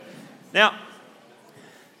Now,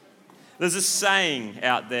 there's a saying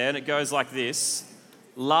out there, and it goes like this: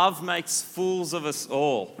 love makes fools of us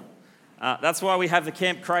all. That's why we have the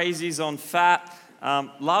Camp Crazies on fat.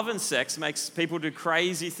 Love and sex makes people do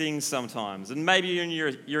crazy things sometimes. And maybe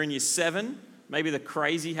you're in year 7. Maybe the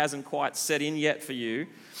crazy hasn't quite set in yet for you.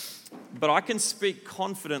 But I can speak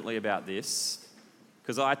confidently about this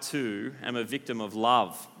because I too am a victim of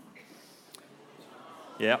love.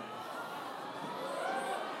 Yep.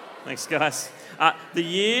 Thanks, guys. The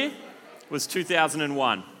year was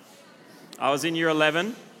 2001. I was in year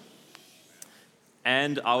 11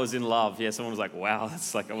 and I was in love. Yeah, someone was like, wow,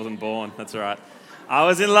 that's like I wasn't born. That's all right. I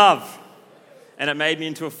was in love and it made me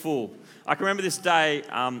into a fool. I can remember this day,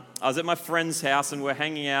 I was at my friend's house and we're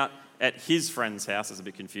hanging out at his friend's house. It's a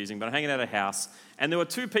bit confusing, but I'm hanging out at a house. And there were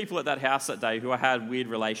 2 people at that house that day who I had weird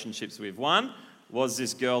relationships with. One was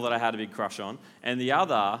this girl that I had a big crush on, and the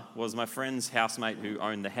other was my friend's housemate who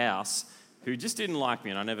owned the house, who just didn't like me,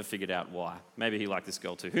 and I never figured out why. Maybe he liked this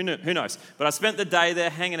girl too. Who knows? But I spent the day there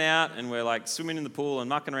hanging out, and we're like swimming in the pool and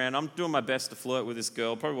mucking around. I'm doing my best to flirt with this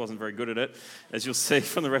girl. Probably wasn't very good at it, as you'll see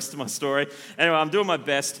from the rest of my story. Anyway, I'm doing my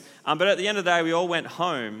best. But at the end of the day, we all went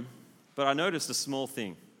home, but I noticed a small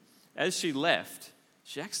thing. As she left,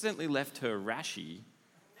 she accidentally left her rashie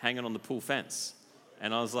hanging on the pool fence.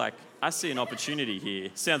 And I was like, I see an opportunity here.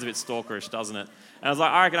 Sounds a bit stalkerish, doesn't it? And I was like,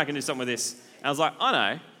 I reckon I can do something with this. And I was like, I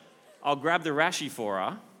know. I'll grab the rashie for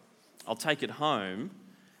her, I'll take it home,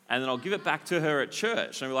 and then I'll give it back to her at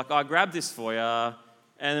church. And we're like, I grabbed this for you, and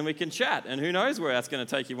then we can chat. And who knows where that's going to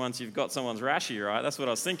take you once you've got someone's rashie, right? That's what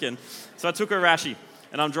I was thinking. So I took her rashie,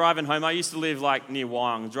 and I'm driving home. I used to live like near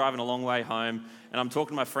Wyong, driving a long way home, and I'm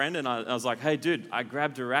talking to my friend, and I was like, hey, dude, I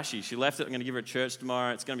grabbed her rashie. She left it. I'm going to give her at church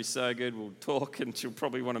tomorrow. It's going to be so good. We'll talk, and she'll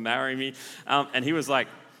probably want to marry me. And he was like,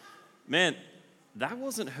 man, that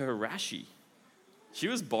wasn't her rashie. She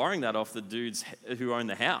was borrowing that off the dudes who own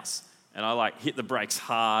the house. And I like hit the brakes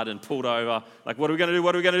hard and pulled over. Like, what are we going to do?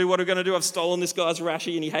 What are we going to do? What are we going to do? I've stolen this guy's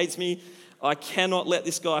rashie and he hates me. I cannot let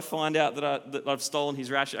this guy find out that I've stolen his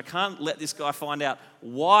rashie. I can't let this guy find out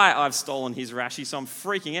why I've stolen his rashie. So I'm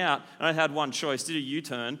freaking out. And I had one choice, did a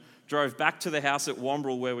U-turn, drove back to the house at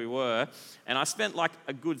Wombrel where we were. And I spent like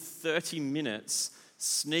a good 30 minutes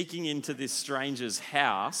sneaking into this stranger's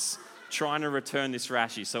house trying to return this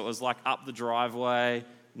rashie. So it was like up the driveway,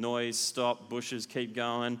 noise, stop, bushes, keep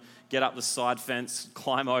going, get up the side fence,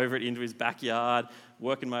 climb over it into his backyard,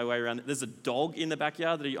 working my way around. There's a dog in the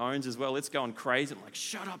backyard that he owns as well. It's going crazy. I'm like,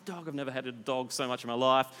 shut up, dog. I've never had a dog so much in my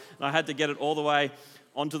life. And I had to get it all the way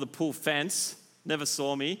onto the pool fence, never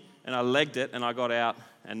saw me, and I legged it and I got out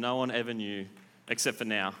and no one ever knew, except for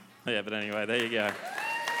now. Yeah, but anyway, there you go.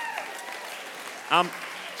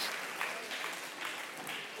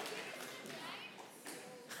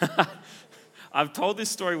 I've told this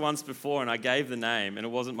story once before and I gave the name and it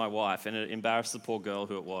wasn't my wife and it embarrassed the poor girl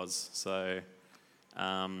who it was. So,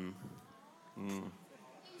 no,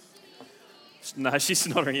 she's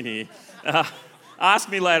not in here. Ask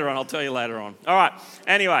me later on, I'll tell you later on. All right,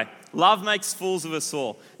 anyway, love makes fools of us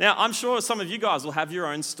all. Now, I'm sure some of you guys will have your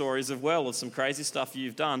own stories as well of some crazy stuff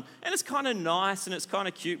you've done. And it's kind of nice and it's kind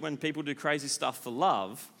of cute when people do crazy stuff for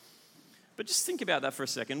love. But just think about that for a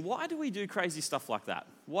second. Why do we do crazy stuff like that?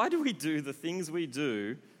 Why do we do the things we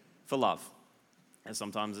do for love? And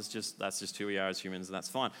sometimes that's just who we are as humans, and that's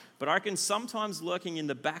fine. But I reckon sometimes lurking in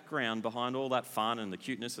the background behind all that fun and the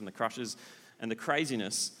cuteness and the crushes and the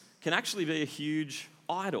craziness can actually be a huge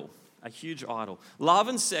idol. A huge idol. Love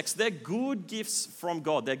and sex, they're good gifts from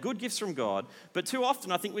God. They're good gifts from God, but too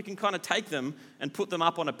often I think we can kind of take them and put them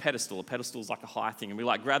up on a pedestal. A pedestal is like a high thing, and we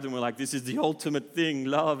like grab them and we're like, this is the ultimate thing,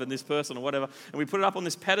 love and this person or whatever, and we put it up on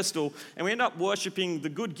this pedestal and we end up worshipping the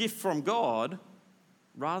good gift from God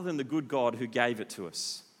rather than the good God who gave it to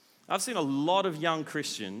us. I've seen a lot of young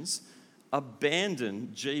Christians abandon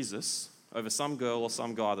Jesus over some girl or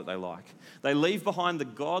some guy that they like. They leave behind the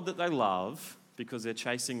God that they love because they're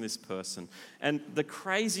chasing this person. And the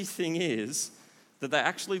crazy thing is that they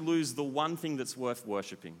actually lose the one thing that's worth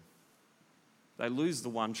worshipping. They lose the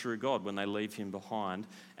one true God when they leave him behind.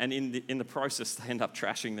 And in the process, they end up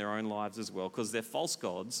trashing their own lives as well because their false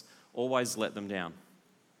gods always let them down.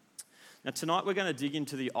 Now, tonight we're going to dig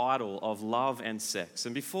into the idol of love and sex.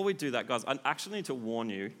 And before we do that, guys, I actually need to warn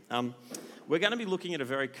you. We're going to be looking at a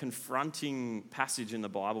very confronting passage in the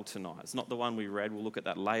Bible tonight. It's not the one we read. We'll look at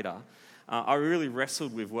that later. I really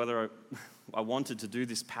wrestled with whether I wanted to do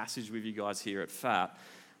this passage with you guys here at FAT.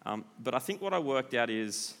 But I think what I worked out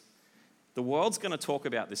is the world's going to talk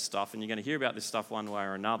about this stuff and you're going to hear about this stuff one way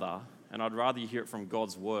or another. And I'd rather you hear it from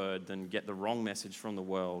God's word than get the wrong message from the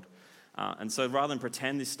world. And so rather than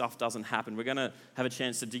pretend this stuff doesn't happen, we're going to have a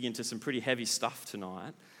chance to dig into some pretty heavy stuff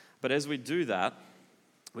tonight. But as we do that,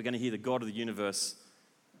 we're going to hear the God of the universe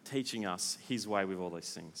teaching us his way with all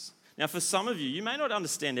these things. Now, for some of you, you may not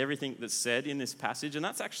understand everything that's said in this passage, and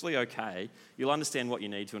that's actually okay. You'll understand what you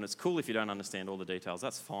need to, and it's cool if you don't understand all the details.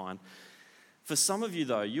 That's fine. For some of you,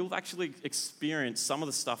 though, you'll actually experience some of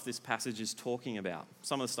the stuff this passage is talking about,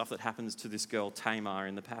 some of the stuff that happens to this girl Tamar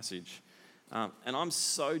in the passage. And I'm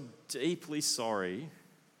so deeply sorry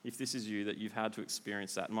if this is you that you've had to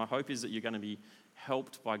experience that. And my hope is that you're going to be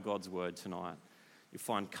helped by God's word tonight. You'll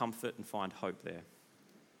find comfort and find hope there.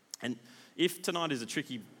 And if tonight is a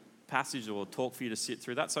tricky passage or talk for you to sit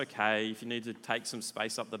through, that's okay. If you need to take some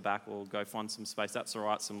space up the back or go find some space, that's all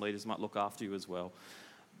right. Some leaders might look after you as well.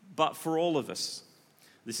 But for all of us,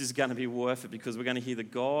 this is going to be worth it because we're going to hear the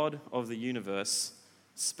God of the universe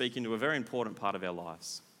speak into a very important part of our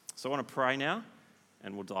lives. So I want to pray now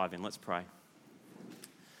and we'll dive in. Let's pray.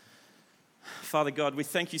 Father God, we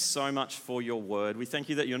thank you so much for your word. We thank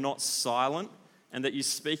you that you're not silent and that you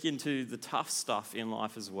speak into the tough stuff in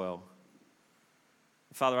life as well.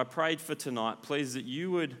 Father, I prayed for tonight, please, that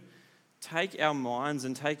you would take our minds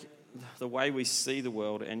and take the way we see the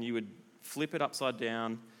world and you would flip it upside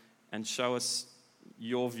down and show us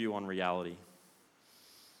your view on reality.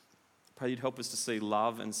 I pray you'd help us to see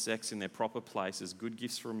love and sex in their proper place as good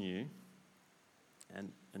gifts from you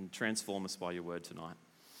and transform us by your word tonight.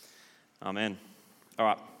 Amen. All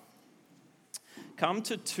right. Come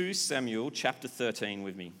to 2 Samuel chapter 13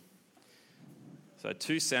 with me. So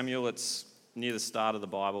 2 Samuel, it's near the start of the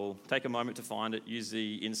Bible. Take a moment to find it. Use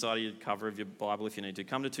the inside of your cover of your Bible if you need to.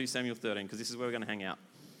 Come to 2 Samuel 13 because this is where we're going to hang out.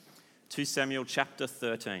 2 Samuel chapter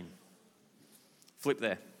 13. Flip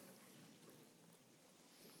there.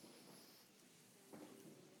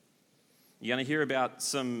 You're going to hear about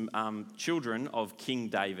some children of King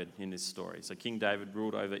David in this story. So King David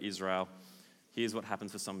ruled over Israel. Here's what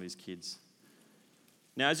happens for some of his kids.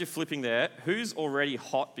 Now, as you're flipping there, who's already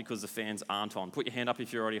hot because the fans aren't on? Put your hand up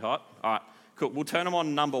if you're already hot. All right, cool. We'll turn them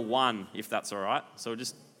on number 1 if that's all right.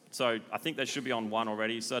 So I think they should be on 1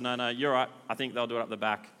 already. So no, you're right. I think they'll do it up the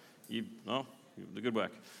back. You do good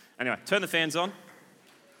work. Anyway, turn the fans on.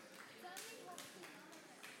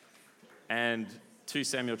 And 2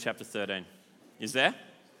 Samuel chapter 13. Is there?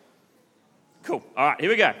 Cool. All right, here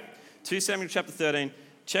we go. 2 Samuel chapter 13.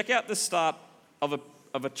 Check out the start of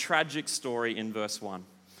a tragic story in verse 1.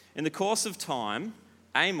 In the course of time,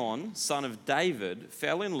 Amnon, son of David,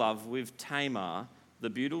 fell in love with Tamar, the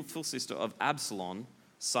beautiful sister of Absalom,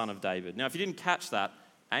 son of David. Now, if you didn't catch that,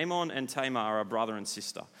 Amnon and Tamar are a brother and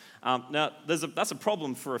sister. Now, that's a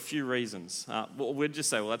problem for a few reasons. We'd just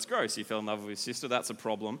say, well, that's gross. He fell in love with his sister. That's a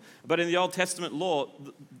problem. But in the Old Testament law,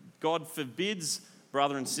 God forbids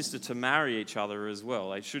brother and sister to marry each other as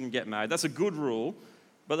well. They shouldn't get married. That's a good rule.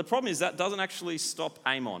 But the problem is that doesn't actually stop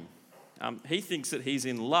Amnon. He thinks that he's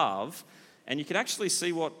in love, and you can actually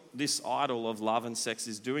see what this idol of love and sex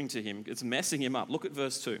is doing to him. It's messing him up. Look at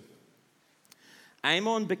verse 2.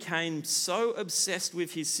 Amnon became so obsessed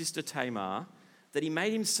with his sister Tamar that he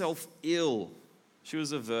made himself ill. She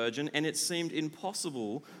was a virgin, and it seemed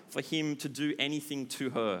impossible for him to do anything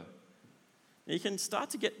to her. Now you can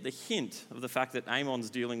start to get the hint of the fact that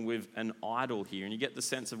Amnon's dealing with an idol here, and you get the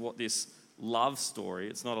sense of what this love story,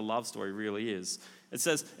 it's not a love story, really is. It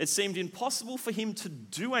says, it seemed impossible for him to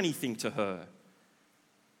do anything to her.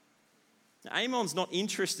 Now, Amnon's not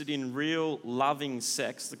interested in real loving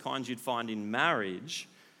sex, the kind you'd find in marriage.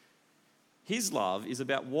 His love is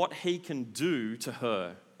about what he can do to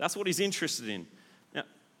her. That's what he's interested in. Now,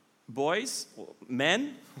 boys,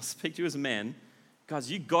 men, I'll speak to you as men, guys,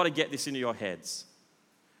 you've got to get this into your heads.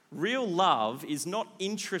 Real love is not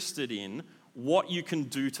interested in what you can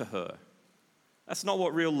do to her. That's not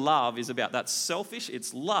what real love is about. That's selfish,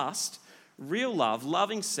 it's lust. Real love,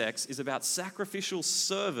 loving sex, is about sacrificial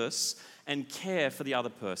service and care for the other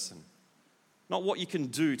person, not what you can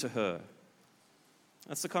do to her.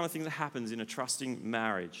 That's the kind of thing that happens in a trusting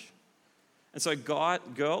marriage. And so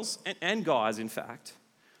girls and guys, in fact,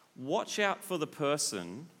 watch out for the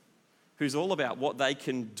person who's all about what they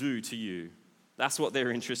can do to you. That's what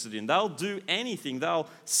they're interested in. They'll do anything. They'll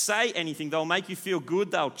say anything. They'll make you feel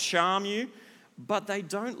good. They'll charm you, but they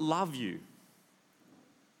don't love you.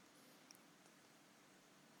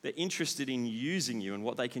 They're interested in using you and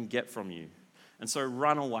what they can get from you. And so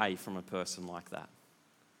run away from a person like that.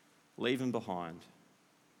 Leave them behind.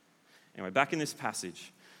 Anyway, back in this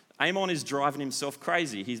passage, Amnon is driving himself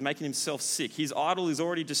crazy. He's making himself sick. His idol is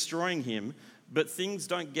already destroying him, but things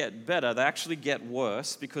don't get better. They actually get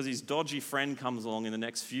worse because his dodgy friend comes along in the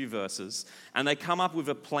next few verses, and they come up with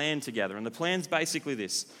a plan together. And the plan's basically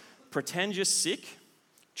this. pretend you're sick,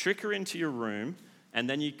 trick her into your room, and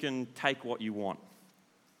then you can take what you want.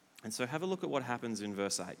 And so have a look at what happens in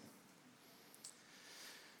verse 8.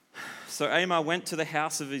 So Tamar went to the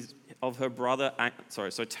house of her brother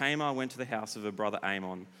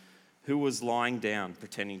Amon, who was lying down,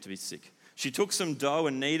 pretending to be sick. She took some dough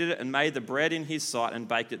and kneaded it and made the bread in his sight and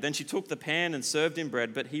baked it. Then she took the pan and served him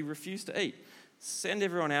bread, but he refused to eat. Send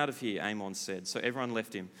everyone out of here, Amon said. So everyone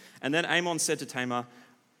left him. And then Amon said to Tamar,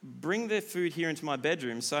 bring their food here into my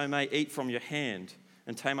bedroom so I may eat from your hand.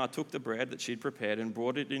 And Tamar took the bread that she'd prepared and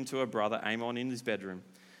brought it into her brother Amon in his bedroom.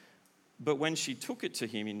 But when she took it to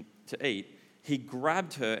him to eat, he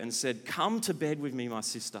grabbed her and said, come to bed with me, my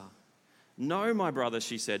sister. No, my brother,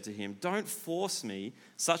 she said to him, don't force me.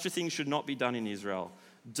 Such a thing should not be done in Israel.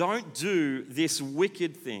 Don't do this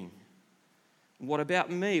wicked thing. What about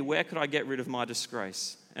me? Where could I get rid of my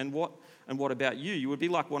disgrace? And what about you? You would be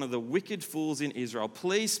like one of the wicked fools in Israel.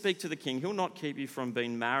 Please speak to the king. He'll not keep you from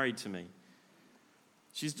being married to me.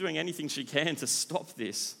 She's doing anything she can to stop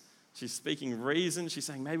this. She's speaking reason. She's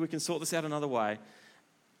saying, maybe we can sort this out another way.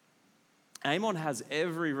 Amon has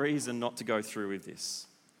every reason not to go through with this.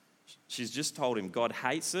 She's just told him, God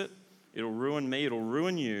hates it. It'll ruin me. It'll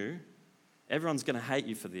ruin you. Everyone's going to hate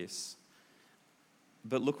you for this.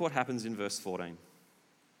 But look what happens in verse 14.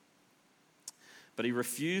 But he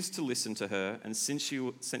refused to listen to her, and since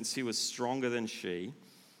he was stronger than she,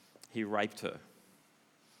 he raped her.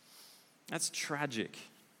 That's tragic.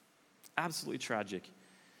 Absolutely tragic.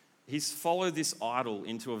 He's followed this idol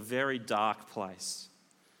into a very dark place.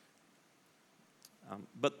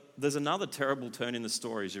 But there's another terrible turn in the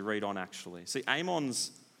story as you read on, actually. See,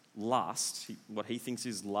 Amon's lust, what he thinks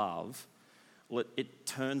is love, it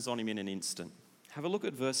turns on him in an instant. Have a look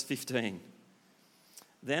at verse 15.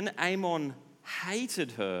 Then Amon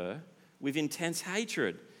hated her with intense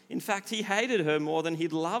hatred. In fact, he hated her more than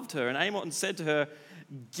he'd loved her. And Amon said to her,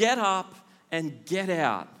 get up and get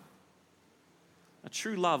out. A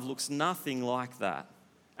true love looks nothing like that.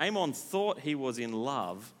 Amon thought he was in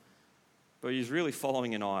love, but he was really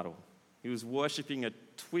following an idol. He was worshipping a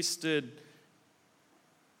twisted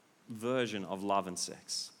version of love and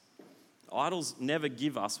sex. Idols never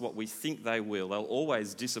give us what we think they will. They'll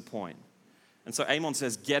always disappoint. And so Amon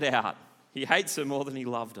says, get out. He hates her more than he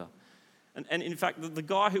loved her. And in fact, the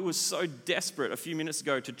guy who was so desperate a few minutes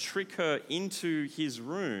ago to trick her into his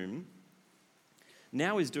room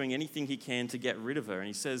now is doing anything he can to get rid of her. And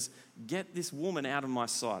he says, get this woman out of my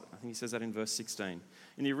sight. I think he says that in verse 16.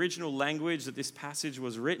 In the original language that this passage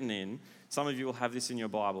was written in, some of you will have this in your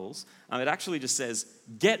Bibles, it actually just says,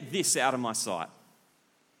 get this out of my sight.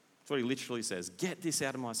 That's what he literally says. Get this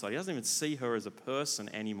out of my sight. He doesn't even see her as a person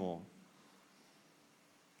anymore.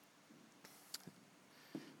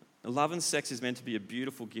 Love and sex is meant to be a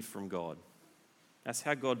beautiful gift from God. That's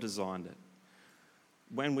how God designed it.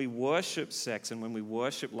 When we worship sex and when we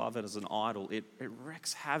worship love as an idol, it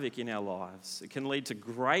wreaks havoc in our lives. It can lead to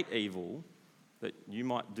great evil that you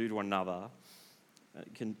might do to another.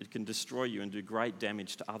 It can destroy you and do great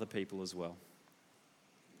damage to other people as well.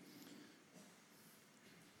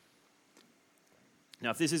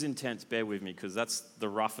 Now, if this is intense, bear with me, because that's the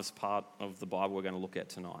roughest part of the Bible we're going to look at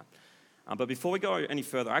tonight. But before we go any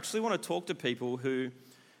further, I actually want to talk to people who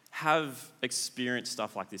have experienced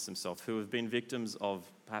stuff like this themselves, who have been victims of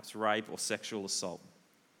perhaps rape or sexual assault.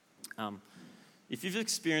 If you've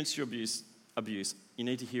experienced your abuse, you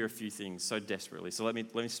need to hear a few things so desperately. So let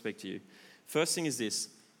me speak to you. First thing is this: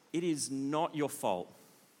 it is not your fault.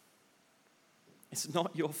 It's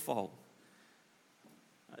not your fault.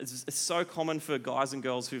 It's so common for guys and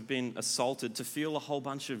girls who've been assaulted to feel a whole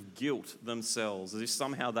bunch of guilt themselves, as if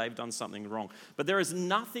somehow they've done something wrong. But there is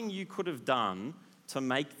nothing you could have done to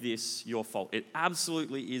make this your fault. It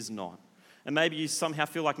absolutely is not. And maybe you somehow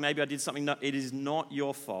feel like maybe I did something. No, it is not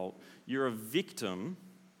your fault. You're a victim.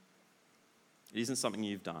 It isn't something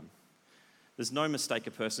you've done. There's no mistake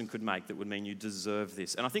a person could make that would mean you deserve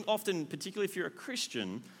this. And I think often, particularly if you're a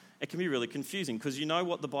Christian, it can be really confusing because you know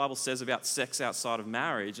what the Bible says about sex outside of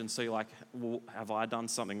marriage, and so you're like, well, have I done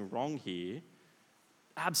something wrong here?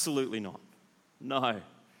 Absolutely not. No,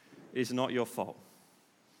 it is not your fault.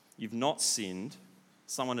 You've not sinned.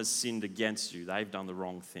 Someone has sinned against you. They've done the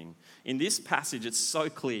wrong thing. In this passage, it's so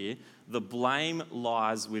clear the blame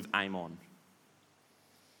lies with Amon.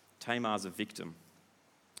 Tamar's a victim.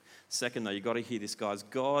 Second, though, you've got to hear this, guys.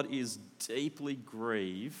 God is deeply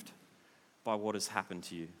grieved by what has happened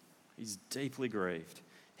to you. He's deeply grieved.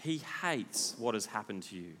 He hates what has happened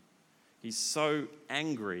to you. He's so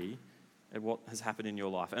angry at what has happened in your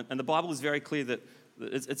life. And the Bible is very clear that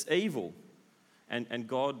it's evil. And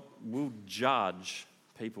God will judge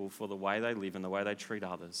people for the way they live and the way they treat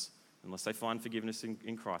others. unless they find forgiveness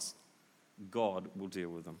in Christ, God will deal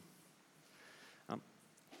with them.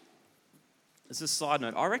 As a side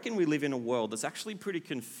note, I reckon we live in a world that's actually pretty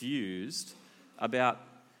confused about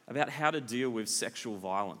how to deal with sexual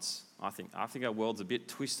violence. I think our world's a bit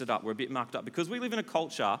twisted up. We're a bit mucked up because we live in a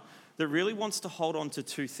culture that really wants to hold on to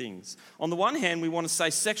two things. On the one hand, we want to say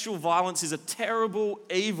sexual violence is a terrible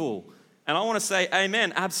evil. And I want to say,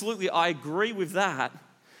 amen, absolutely, I agree with that.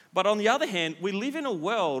 But on the other hand, we live in a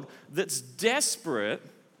world that's desperate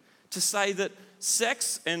to say that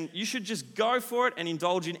sex, and you should just go for it and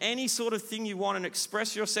indulge in any sort of thing you want and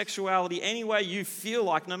express your sexuality any way you feel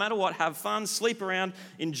like, no matter what. Have fun, sleep around,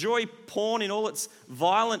 enjoy porn in all its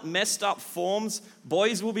violent, messed up forms.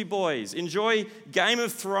 Boys will be boys. Enjoy Game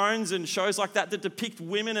of Thrones and shows like that depict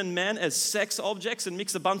women and men as sex objects and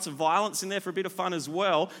mix a bunch of violence in there for a bit of fun as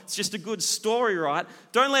well. It's just a good story, right?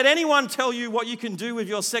 Don't let anyone tell you what you can do with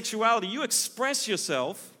your sexuality. You express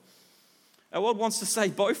yourself. Our world wants to say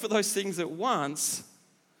both of those things at once,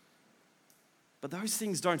 but those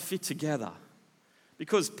things don't fit together.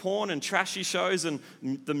 Because porn and trashy shows and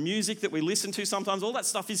the music that we listen to sometimes, all that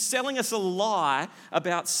stuff is selling us a lie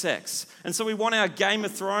about sex. And so we want our Game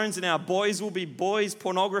of Thrones and our boys will be boys,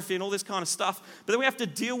 pornography and all this kind of stuff. But then we have to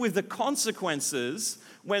deal with the consequences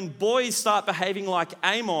when boys start behaving like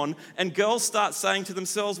Amon and girls start saying to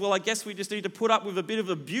themselves, well, I guess we just need to put up with a bit of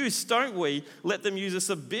abuse, don't we? Let them use us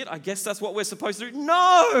a bit. I guess that's what we're supposed to do.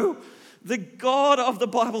 No! The God of the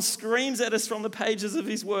Bible screams at us from the pages of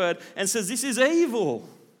his word and says, this is evil.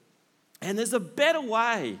 And there's a better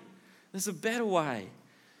way. There's a better way.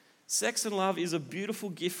 Sex and love is a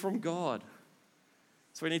beautiful gift from God.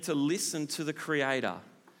 So we need to listen to the Creator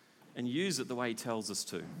and use it the way he tells us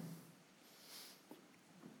to.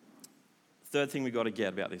 Third thing we've got to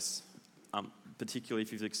get about this, particularly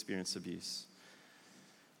if you've experienced abuse.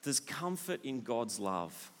 There's comfort in God's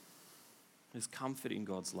love. There's comfort in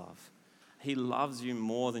God's love. He loves you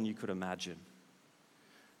more than you could imagine.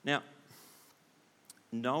 Now,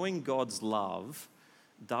 knowing God's love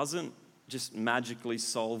doesn't just magically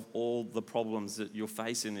solve all the problems that you'll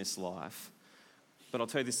face in this life. But I'll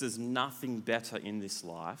tell you this, there's nothing better in this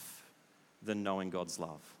life than knowing God's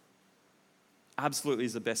love. Absolutely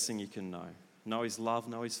is the best thing you can know. Know his love,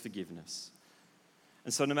 know his forgiveness.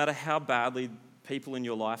 And so no matter how badly people in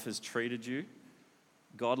your life has treated you,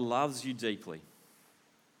 God loves you deeply.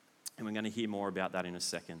 And we're going to hear more about that in a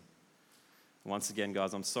second. Once again,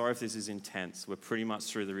 guys, I'm sorry if this is intense. We're pretty much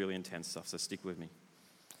through the really intense stuff, so stick with me.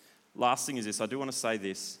 Last thing is this. I do want to say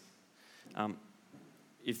this.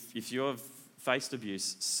 If you have faced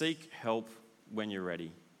abuse, seek help when you're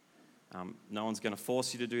ready. No one's going to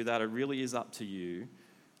force you to do that. It really is up to you.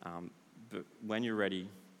 But when you're ready,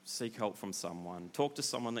 seek help from someone. Talk to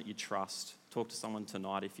someone that you trust. Talk to someone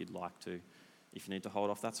tonight if you'd like to. If you need to hold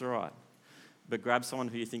off, that's all right. But grab someone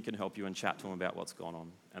who you think can help you and chat to them about what's gone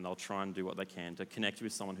on. And they'll try and do what they can to connect you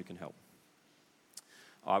with someone who can help.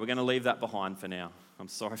 All right, we're going to leave that behind for now. I'm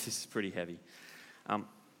sorry if this is pretty heavy.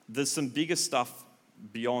 There's some bigger stuff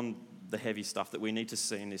beyond the heavy stuff that we need to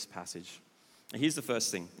see in this passage. And here's the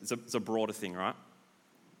first thing. It's a broader thing, right?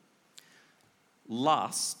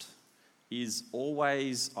 Lust is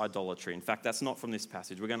always idolatry. In fact, that's not from this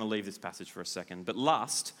passage. We're going to leave this passage for a second. But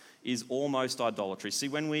lust is almost idolatry. See,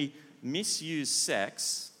 when we misuse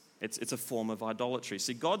sex, it's a form of idolatry.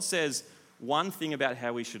 See, God says one thing about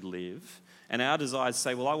how we should live, and our desires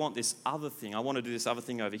say, well, I want this other thing. I want to do this other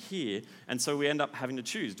thing over here. And so we end up having to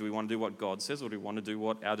choose. Do we want to do what God says, or do we want to do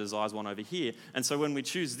what our desires want over here? And so when we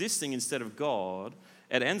choose this thing instead of God,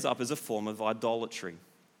 it ends up as a form of idolatry.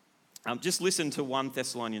 Just listen to 1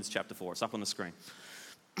 Thessalonians chapter 4. It's up on the screen.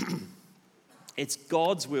 It's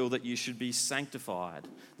God's will that you should be sanctified,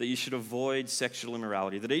 that you should avoid sexual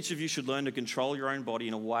immorality, that each of you should learn to control your own body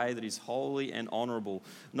in a way that is holy and honorable,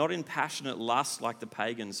 not in passionate lust like the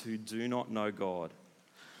pagans who do not know God.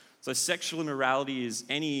 So sexual immorality is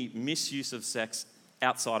any misuse of sex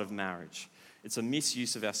outside of marriage. It's a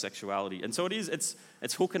misuse of our sexuality. And so it's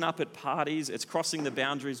hooking up at parties, it's crossing the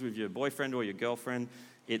boundaries with your boyfriend or your girlfriend,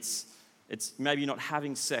 it's maybe not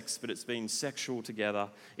having sex, but it's being sexual together.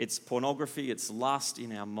 It's pornography, it's lust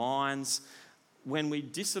in our minds. When we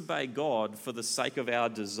disobey God for the sake of our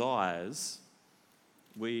desires,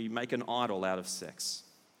 we make an idol out of sex.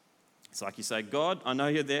 It's like you say, God, I know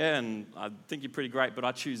you're there and I think you're pretty great, but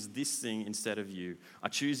I choose this thing instead of you. I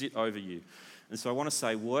choose it over you. And so I want to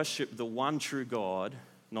say, worship the one true God,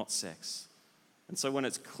 not sex. And so when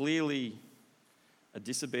it's clearly a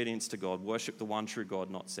disobedience to God, worship the one true God,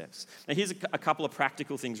 not sex. Now here's a couple of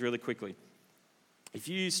practical things really quickly. If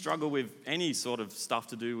you struggle with any sort of stuff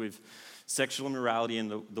to do with sexual immorality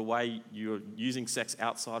and the way you're using sex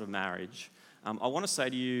outside of marriage, I want to say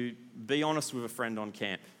to you, be honest with a friend on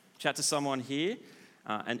camp. Chat to someone here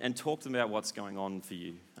and talk to them about what's going on for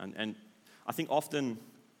you. And I think often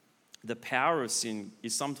the power of sin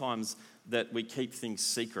is sometimes that we keep things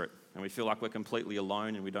secret and we feel like we're completely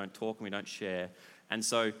alone and we don't talk and we don't share. And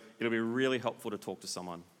so it'll be really helpful to talk to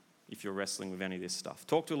someone if you're wrestling with any of this stuff.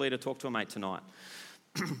 Talk to a leader, talk to a mate tonight.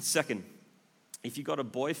 Second, if you've got a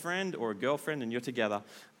boyfriend or a girlfriend and you're together,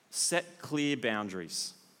 set clear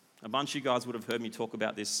boundaries. A bunch of you guys would have heard me talk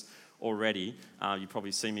about this already. You've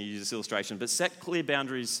probably seen me use this illustration, but set clear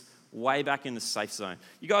boundaries way back in the safe zone.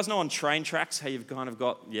 You guys know on train tracks how you've kind of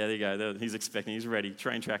got, yeah, there you go, he's expecting, he's ready,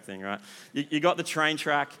 train track thing, right? You got the train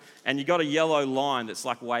track and you got a yellow line that's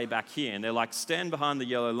like way back here, and they're like, stand behind the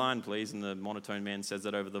yellow line, please, and the monotone man says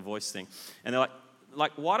that over the voice thing. And they're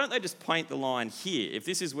like, why don't they just paint the line here? If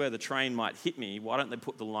this is where the train might hit me, why don't they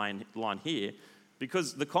put the line here?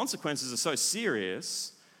 Because the consequences are so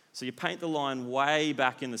serious, so you paint the line way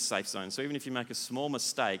back in the safe zone. So even if you make a small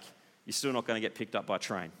mistake, you're still not going to get picked up by a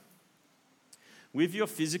train. With your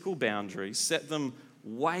physical boundaries, set them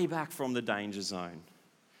way back from the danger zone.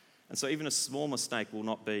 And so even a small mistake will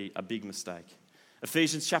not be a big mistake.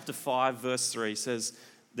 Ephesians chapter 5, verse 3 says,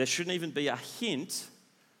 there shouldn't even be a hint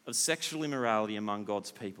of sexual immorality among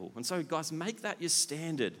God's people. And so, guys, make that your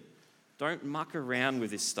standard. Don't muck around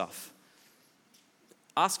with this stuff.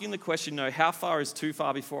 Asking the question, how far is too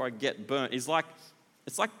far before I get burnt, it's like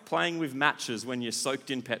playing with matches when you're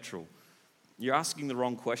soaked in petrol. You're asking the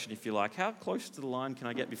wrong question if you're like, how close to the line can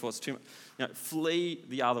I get before it's too much? Flee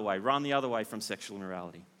the other way. Run the other way from sexual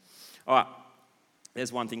immorality. All right,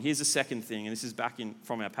 there's one thing. Here's the second thing, and this is back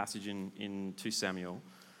from our passage in 2 Samuel.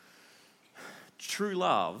 True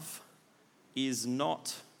love is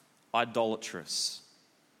not idolatrous.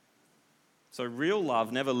 So real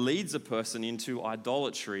love never leads a person into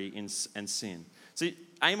idolatry and sin. See,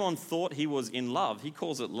 Amon thought he was in love. He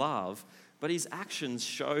calls it love. But his actions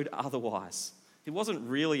showed otherwise. He wasn't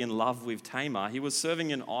really in love with Tamar. He was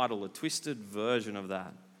serving an idol, a twisted version of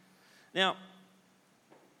that. Now,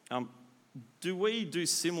 do we do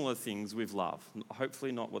similar things with love?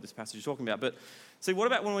 Hopefully not what this passage is talking about. But see, what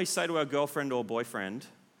about when we say to our girlfriend or boyfriend,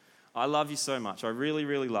 I love you so much, I really,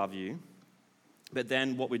 really love you. But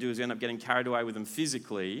then what we do is we end up getting carried away with them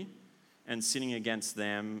physically and sinning against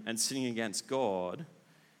them and sinning against God.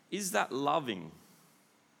 Is that loving?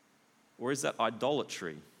 Or is that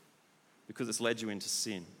idolatry? Because it's led you into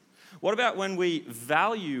sin. What about when we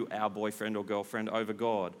value our boyfriend or girlfriend over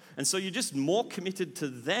God? And so you're just more committed to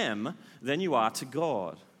them than you are to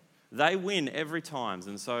God. They win every time.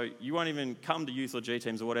 And so you won't even come to youth or G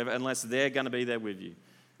teams or whatever unless they're going to be there with you.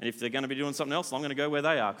 And if they're going to be doing something else, I'm going to go where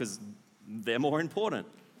they are because they're more important.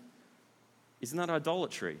 Isn't that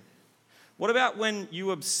idolatry? What about when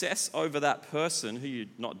you obsess over that person who you're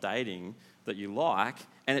not dating that you like,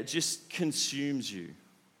 and it just consumes you?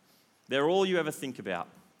 They're all you ever think about.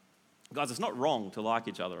 Guys, it's not wrong to like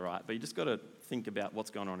each other, right? But you just got to think about what's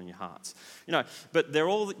going on in your hearts. But they're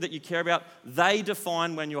all that you care about. They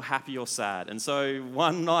define when you're happy or sad. And so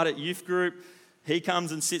one night at youth group, he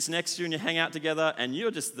comes and sits next to you and you hang out together and you're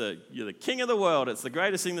the king of the world. It's the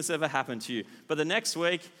greatest thing that's ever happened to you. But the next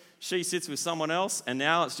week, she sits with someone else, and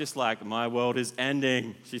now it's just like, my world is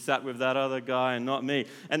ending. She sat with that other guy and not me.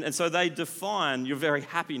 And so they define your very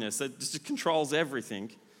happiness. It just controls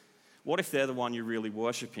everything. What if they're the one you're really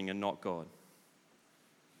worshipping and not God?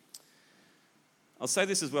 I'll say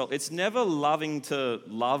this as well. It's never loving to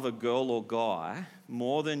love a girl or guy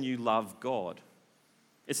more than you love God.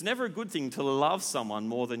 It's never a good thing to love someone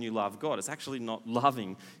more than you love God. It's actually not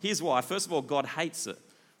loving. Here's why. First of all, God hates it.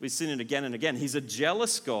 We've seen it again and again. He's a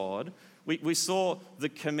jealous God. We saw the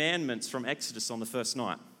commandments from Exodus on the first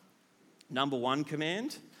night. Number 1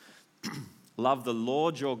 command, love the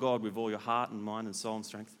Lord your God with all your heart and mind and soul and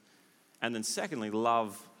strength. And then secondly,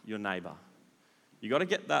 love your neighbor. You've got to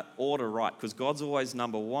get that order right because God's always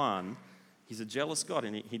number 1. He's a jealous God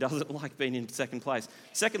and he doesn't like being in second place.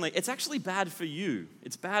 Secondly, it's actually bad for you.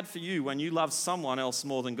 It's bad for you when you love someone else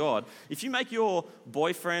more than God. If you make your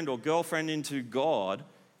boyfriend or girlfriend into God,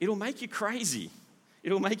 it'll make you crazy.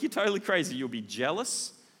 It'll make you totally crazy. You'll be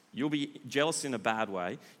jealous. You'll be jealous in a bad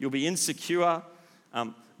way. You'll be insecure.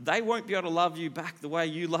 They won't be able to love you back the way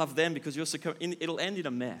you love them because it'll end in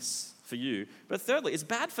a mess for you. But thirdly, it's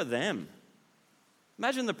bad for them.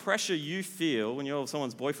 Imagine the pressure you feel when you're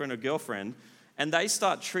someone's boyfriend or girlfriend and they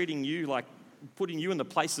start treating you like putting you in the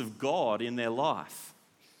place of God in their life.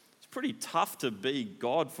 It's pretty tough to be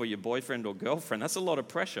God for your boyfriend or girlfriend. That's a lot of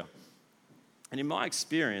pressure. And in my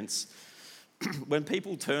experience, when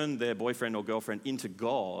people turn their boyfriend or girlfriend into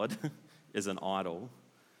God as an idol,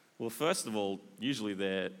 well, first of all, usually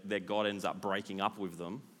their God ends up breaking up with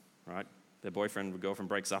them, right? Their boyfriend or girlfriend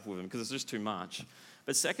breaks up with them because it's just too much.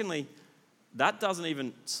 But secondly, that doesn't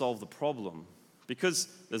even solve the problem, because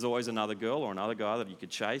there's always another girl or another guy that you could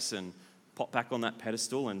chase and pop back on that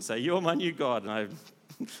pedestal and say, you're my new God, and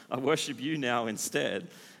I worship you now instead.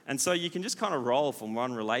 And so you can just kind of roll from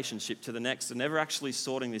one relationship to the next and never actually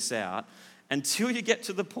sorting this out until you get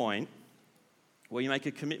to the point where you make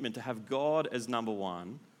a commitment to have God as number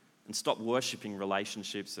one and stop worshiping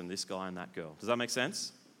relationships and this guy and that girl. Does that make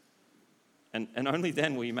sense? And only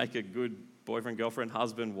then will you make a good boyfriend, girlfriend,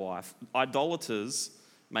 husband, wife. Idolaters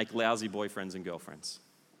make lousy boyfriends and girlfriends.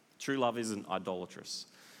 True love isn't idolatrous.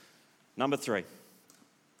 Number 3.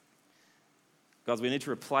 Guys, we need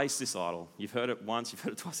to replace this idol. You've heard it once, you've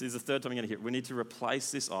heard it twice. This is the third time you're going to hear it. We need to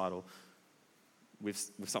replace this idol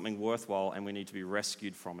with something worthwhile, and we need to be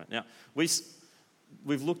rescued from it. Now,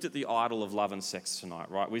 we've looked at the idol of love and sex tonight,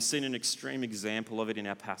 right? We've seen an extreme example of it in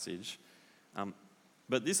our passage.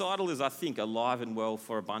 But this idol is, I think, alive and well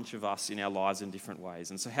for a bunch of us in our lives in different ways.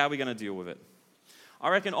 And so how are we going to deal with it? I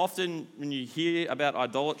reckon often when you hear about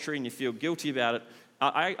idolatry and you feel guilty about it,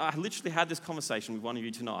 I literally had this conversation with one of you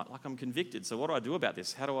tonight. Like, I'm convicted, so what do I do about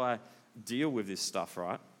this? How do I deal with this stuff,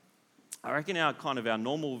 right? I reckon our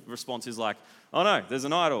normal response is like, oh no, there's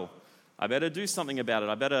an idol. I better do something about it.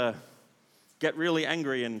 I better get really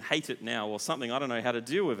angry and hate it now or something. I don't know how to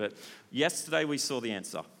deal with it. Yesterday we saw the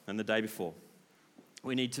answer, and the day before.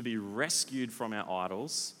 We need to be rescued from our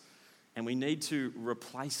idols, and we need to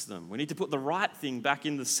replace them. We need to put the right thing back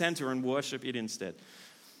in the center and worship it instead.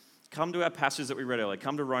 Come to our passage that we read earlier.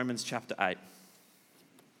 Come to Romans chapter 8.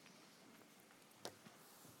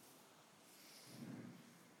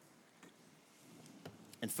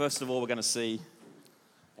 And first of all, we're going to see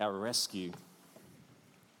our rescue.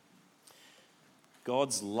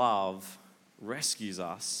 God's love rescues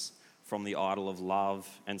us from the idol of love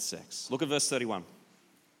and sex. Look at verse 31.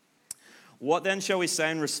 What then shall we say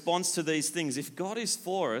in response to these things? If God is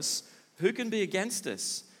for us, who can be against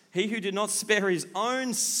us? He who did not spare his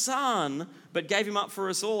own son, but gave him up for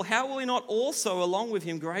us all, how will he not also, along with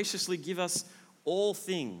him, graciously give us all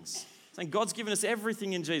things? Saying God's given us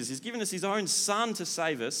everything in Jesus. He's given us his own son to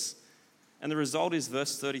save us. And the result is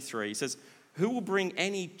verse 33. He says, who will bring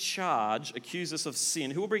any charge, accuse us of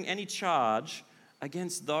sin? Who will bring any charge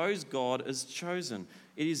against those God has chosen?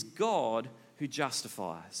 It is God who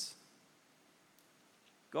justifies.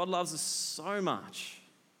 God loves us so much.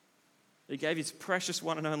 He gave his precious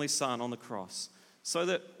one and only son on the cross so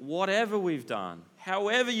that whatever we've done,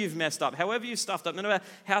 however you've messed up, however you've stuffed up, no matter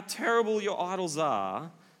how terrible your idols are,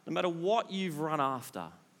 no matter what you've run after,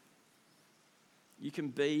 you can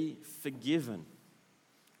be forgiven,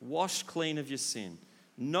 washed clean of your sin.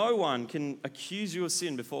 No one can accuse you of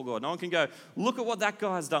sin before God. No one can go, look at what that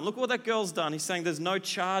guy's done. Look at what that girl's done. He's saying there's no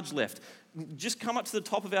charge left. Just come up to the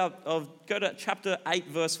top go to chapter 8,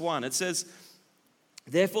 verse 1. It says,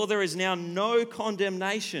 therefore there is now no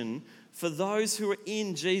condemnation for those who are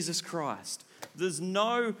in Jesus Christ. There's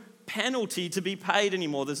no penalty to be paid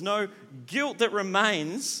anymore. There's no guilt that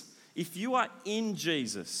remains if you are in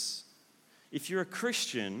Jesus. If you're a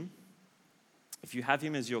Christian, if you have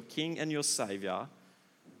him as your King and your Savior,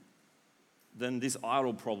 then this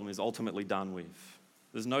idol problem is ultimately done with.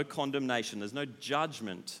 There's no condemnation. There's no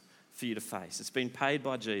judgment for you to face. It's been paid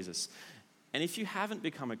by Jesus. And if you haven't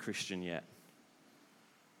become a Christian yet,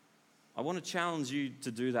 I want to challenge you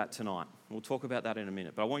to do that tonight. We'll talk about that in a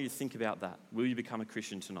minute, but I want you to think about that. Will you become a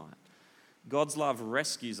Christian tonight? God's love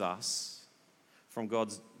rescues us from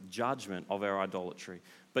God's judgment of our idolatry.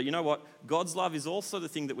 But you know what? God's love is also the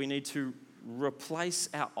thing that we need to replace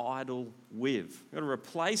our idol with. We've got to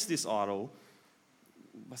replace this idol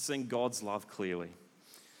by seeing God's love clearly.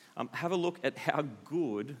 Have a look at how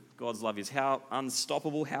good God's love is, how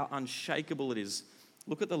unstoppable, how unshakable it is.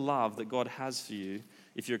 Look at the love that God has for you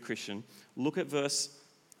if you're a Christian. Look at verse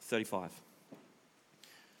 35.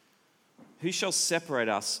 Who shall separate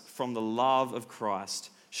us from the love of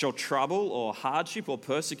Christ? Shall trouble or hardship or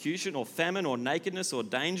persecution or famine or nakedness or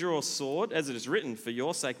danger or sword? As it is written, for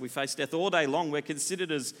your sake we face death all day long. We're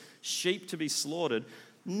considered as sheep to be slaughtered.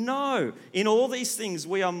 No, in all these things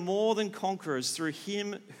we are more than conquerors through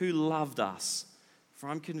him who loved us. For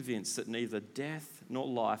I'm convinced that neither death nor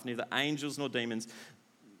life, neither angels nor demons,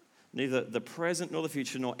 neither the present nor the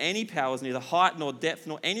future, nor any powers, neither height nor depth,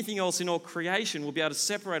 nor anything else in all creation will be able to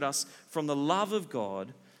separate us from the love of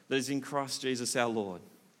God that is in Christ Jesus our Lord.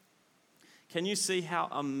 Can you see how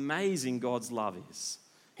amazing God's love is?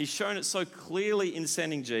 He's shown it so clearly in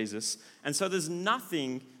sending Jesus, and so there's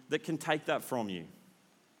nothing that can take that from you.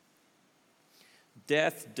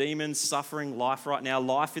 Death, demons, suffering, life right now,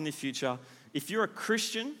 life in the future. If you're a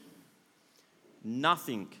Christian,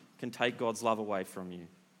 nothing can take God's love away from you.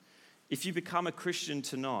 If you become a Christian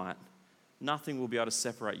tonight, nothing will be able to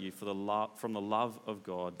separate you from the love of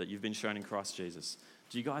God that you've been shown in Christ Jesus.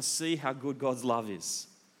 Do you guys see how good God's love is?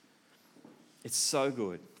 It's so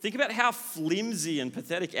good. Think about how flimsy and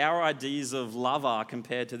pathetic our ideas of love are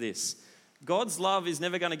compared to this. God's love is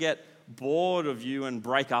never going to get bored of you and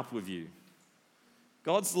break up with you.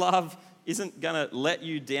 God's love isn't going to let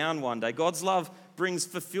you down one day. God's love brings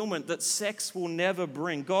fulfillment that sex will never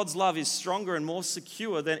bring. God's love is stronger and more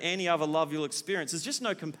secure than any other love you'll experience. There's just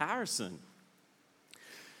no comparison.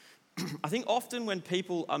 I think often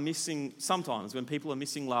sometimes when people are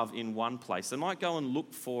missing love in one place, they might go and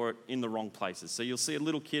look for it in the wrong places. So you'll see a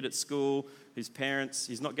little kid at school whose parents,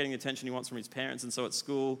 he's not getting the attention he wants from his parents, and so at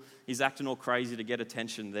school he's acting all crazy to get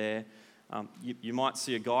attention there. You might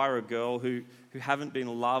see a guy or a girl who haven't been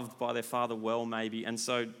loved by their father well maybe, and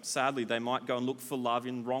so sadly they might go and look for love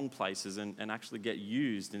in wrong places and actually get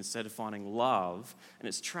used instead of finding love, and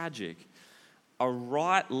it's tragic. A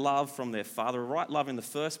right love from their father, a right love in the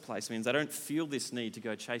first place means they don't feel this need to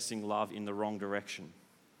go chasing love in the wrong direction.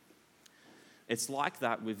 It's like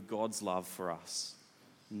that with God's love for us.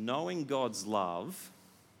 Knowing God's love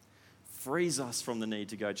frees us from the need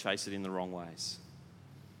to go chase it in the wrong ways.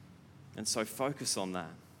 And so focus on that.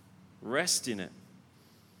 Rest in it.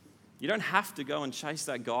 You don't have to go and chase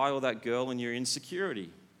that guy or that girl in your insecurity.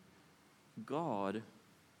 God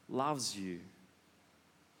loves you.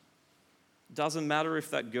 Doesn't matter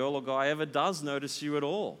if that girl or guy ever does notice you at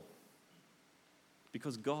all,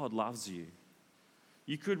 because God loves you.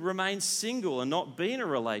 You could remain single and not be in a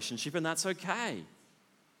relationship, and that's okay.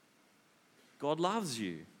 God loves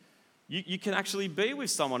you. You can actually be with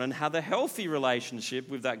someone and have a healthy relationship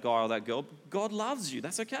with that guy or that girl. God loves you.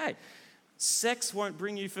 That's okay. Sex won't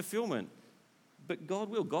bring you fulfillment, but God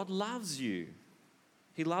will. God loves you.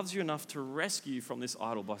 He loves you enough to rescue you from this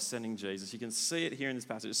idol by sending Jesus. You can see it here in this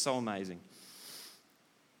passage. It's so amazing.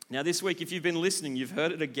 Now this week, if you've been listening, you've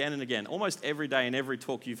heard it again and again. Almost every day in every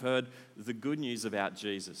talk, you've heard the good news about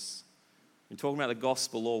Jesus. You're talking about the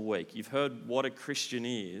gospel all week. You've heard what a Christian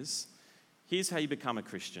is. Here's how you become a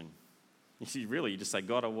Christian. You just say,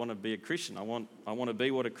 God, I want to be a Christian. I want to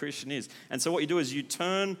be what a Christian is. And so what you do is you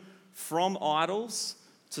turn from idols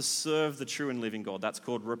to serve the true and living God. That's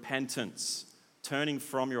called repentance. Turning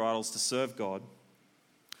from your idols to serve God.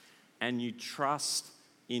 And you trust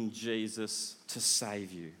in Jesus to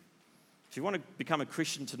save you. If you want to become a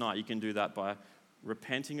Christian tonight, you can do that by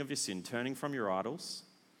repenting of your sin, turning from your idols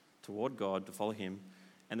toward God to follow Him,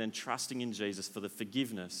 and then trusting in Jesus for the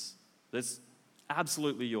forgiveness that's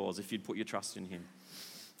absolutely yours if you'd put your trust in Him.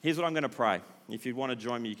 Here's what I'm going to pray. If you want to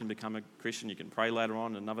join me, you can become a Christian. You can pray later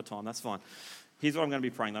on another time. That's fine. Here's what I'm going to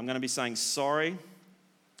be praying. I'm going to be saying sorry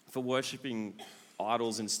for worshipping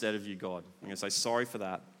idols instead of you, God. I'm going to say sorry for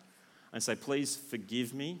that. And say, please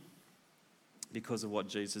forgive me because of what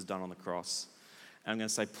Jesus has done on the cross. And I'm going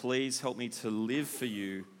to say, please help me to live for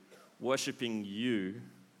you, worshipping you,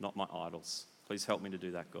 not my idols. Please help me to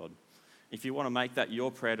do that, God. If you want to make that your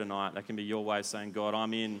prayer tonight, that can be your way of saying, God,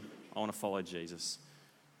 I'm in. I want to follow Jesus.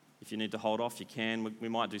 If you need to hold off, you can. We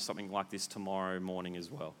might do something like this tomorrow morning as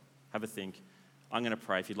well. Have a think. I'm going to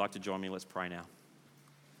pray. If you'd like to join me, let's pray now.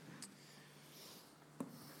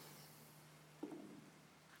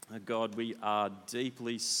 God, we are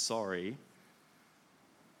deeply sorry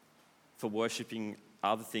for worshipping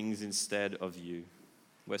other things instead of you.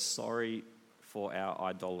 We're sorry for our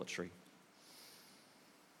idolatry.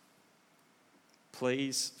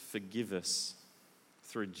 Please forgive us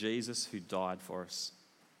through Jesus who died for us.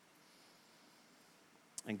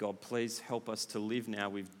 And God, please help us to live now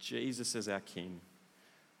with Jesus as our King,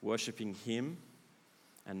 worshipping Him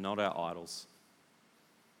and not our idols.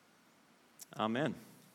 Amen.